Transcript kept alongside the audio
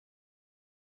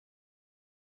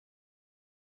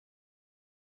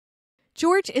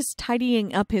George is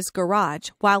tidying up his garage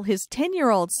while his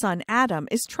 10-year-old son Adam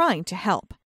is trying to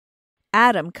help.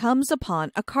 Adam comes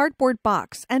upon a cardboard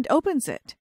box and opens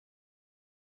it.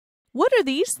 "What are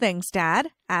these things,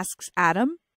 Dad?" asks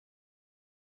Adam.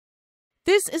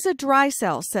 "This is a dry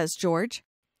cell," says George.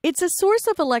 "It's a source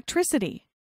of electricity."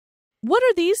 "What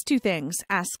are these two things?"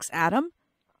 asks Adam.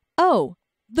 "Oh,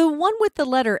 the one with the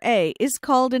letter A is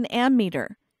called an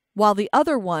ammeter, while the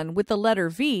other one with the letter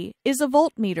V is a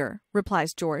voltmeter,"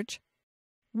 replies George.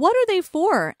 "What are they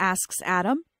for?" asks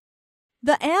Adam.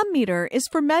 "The ammeter is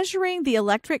for measuring the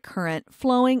electric current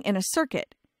flowing in a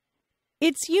circuit.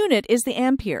 Its unit is the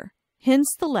ampere,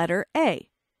 hence the letter A.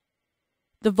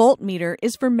 The voltmeter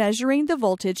is for measuring the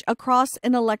voltage across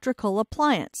an electrical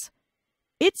appliance.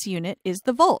 Its unit is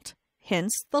the volt,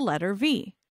 hence the letter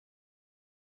V."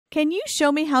 "Can you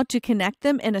show me how to connect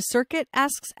them in a circuit?"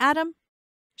 asks Adam.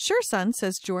 "Sure, son,"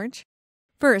 says George.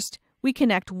 "First, we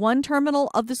connect one terminal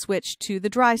of the switch to the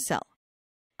dry cell.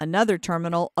 Another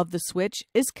terminal of the switch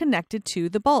is connected to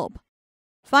the bulb.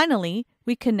 Finally,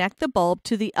 we connect the bulb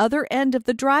to the other end of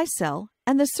the dry cell,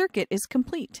 and the circuit is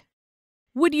complete."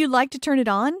 "Would you like to turn it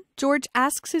on?" George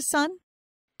asks his son.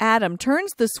 Adam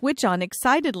turns the switch on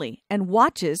excitedly and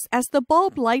watches as the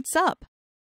bulb lights up.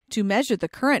 To measure the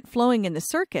current flowing in the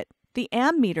circuit, the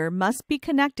ammeter must be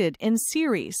connected in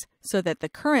series so that the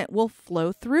current will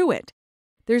flow through it.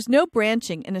 "There's no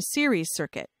branching in a series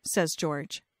circuit," says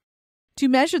George. To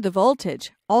measure the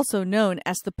voltage, also known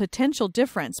as the potential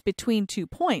difference between 2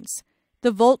 points,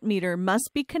 the voltmeter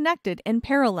must be connected in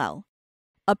parallel.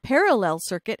 A parallel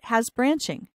circuit has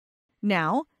branching.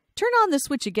 "Now, turn on the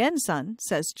switch again, son,"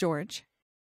 says George.